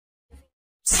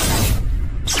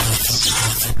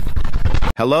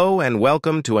Hello and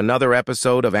welcome to another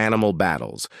episode of Animal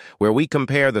Battles, where we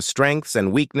compare the strengths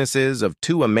and weaknesses of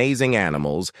two amazing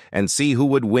animals and see who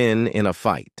would win in a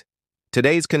fight.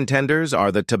 Today's contenders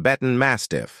are the Tibetan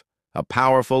Mastiff, a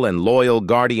powerful and loyal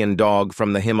guardian dog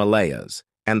from the Himalayas,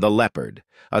 and the Leopard,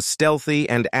 a stealthy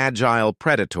and agile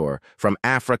predator from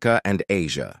Africa and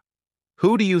Asia.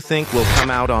 Who do you think will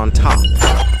come out on top?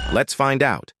 Let's find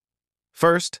out.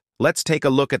 First, let's take a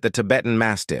look at the Tibetan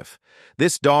Mastiff.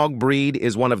 This dog breed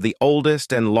is one of the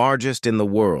oldest and largest in the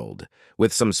world,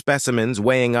 with some specimens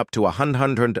weighing up to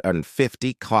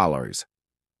 150 kilos.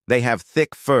 They have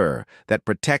thick fur that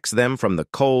protects them from the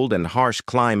cold and harsh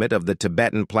climate of the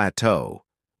Tibetan Plateau,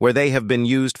 where they have been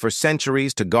used for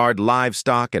centuries to guard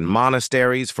livestock and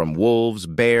monasteries from wolves,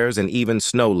 bears, and even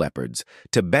snow leopards.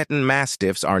 Tibetan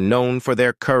Mastiffs are known for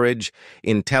their courage,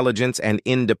 intelligence, and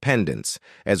independence,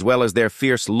 as well as their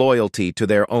fierce loyalty to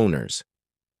their owners.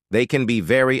 They can be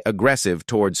very aggressive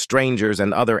towards strangers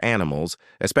and other animals,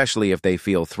 especially if they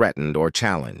feel threatened or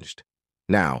challenged.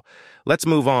 Now, let's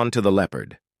move on to the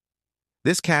leopard.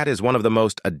 This cat is one of the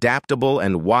most adaptable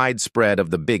and widespread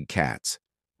of the big cats,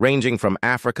 ranging from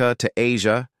Africa to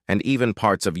Asia and even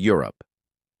parts of Europe.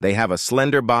 They have a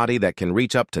slender body that can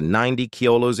reach up to 90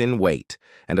 kilos in weight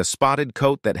and a spotted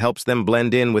coat that helps them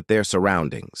blend in with their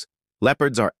surroundings.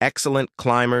 Leopards are excellent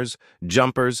climbers,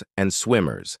 jumpers, and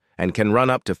swimmers, and can run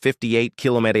up to 58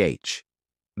 km/h.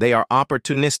 They are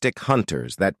opportunistic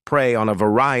hunters that prey on a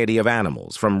variety of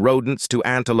animals, from rodents to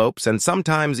antelopes and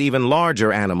sometimes even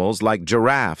larger animals like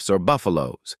giraffes or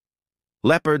buffaloes.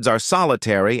 Leopards are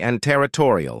solitary and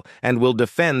territorial and will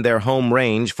defend their home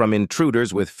range from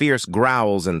intruders with fierce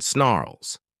growls and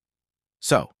snarls.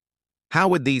 So, how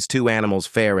would these two animals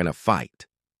fare in a fight?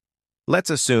 Let's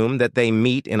assume that they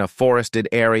meet in a forested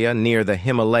area near the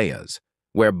Himalayas,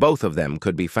 where both of them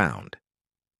could be found.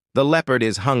 The leopard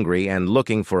is hungry and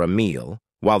looking for a meal,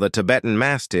 while the Tibetan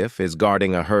Mastiff is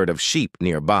guarding a herd of sheep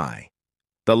nearby.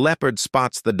 The leopard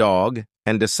spots the dog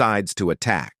and decides to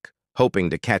attack, hoping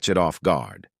to catch it off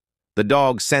guard. The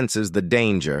dog senses the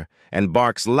danger and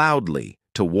barks loudly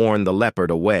to warn the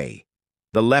leopard away.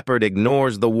 The leopard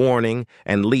ignores the warning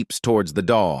and leaps towards the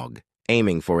dog,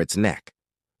 aiming for its neck.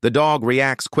 The dog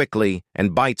reacts quickly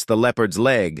and bites the leopard's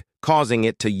leg, causing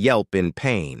it to yelp in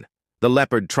pain. The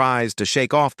leopard tries to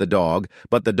shake off the dog,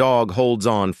 but the dog holds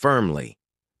on firmly.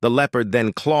 The leopard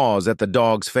then claws at the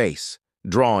dog's face,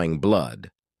 drawing blood.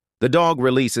 The dog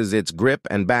releases its grip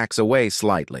and backs away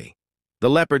slightly. The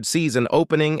leopard sees an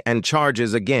opening and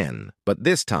charges again, but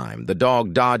this time the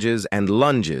dog dodges and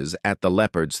lunges at the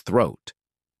leopard's throat.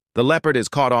 The leopard is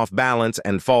caught off balance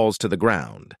and falls to the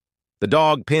ground. The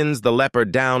dog pins the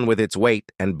leopard down with its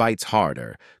weight and bites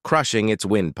harder, crushing its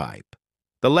windpipe.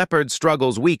 The leopard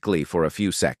struggles weakly for a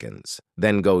few seconds,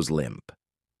 then goes limp.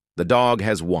 The dog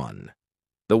has won.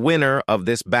 The winner of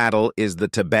this battle is the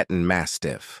Tibetan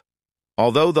Mastiff.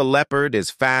 Although the leopard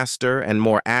is faster and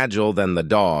more agile than the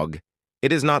dog,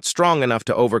 it is not strong enough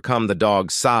to overcome the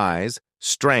dog's size,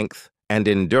 strength, and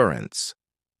endurance.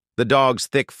 The dog's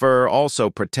thick fur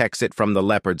also protects it from the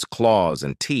leopard's claws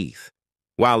and teeth,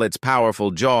 while its powerful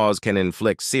jaws can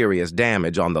inflict serious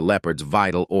damage on the leopard's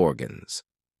vital organs.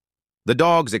 The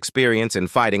dog's experience in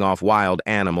fighting off wild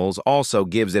animals also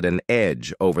gives it an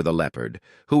edge over the leopard,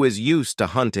 who is used to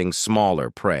hunting smaller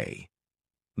prey.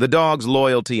 The dog's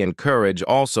loyalty and courage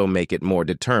also make it more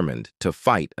determined to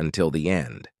fight until the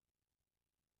end.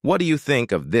 What do you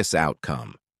think of this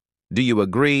outcome? Do you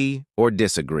agree or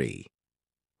disagree?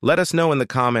 Let us know in the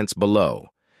comments below,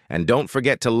 and don't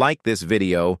forget to like this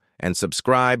video and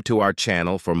subscribe to our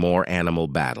channel for more animal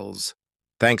battles.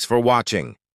 Thanks for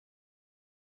watching.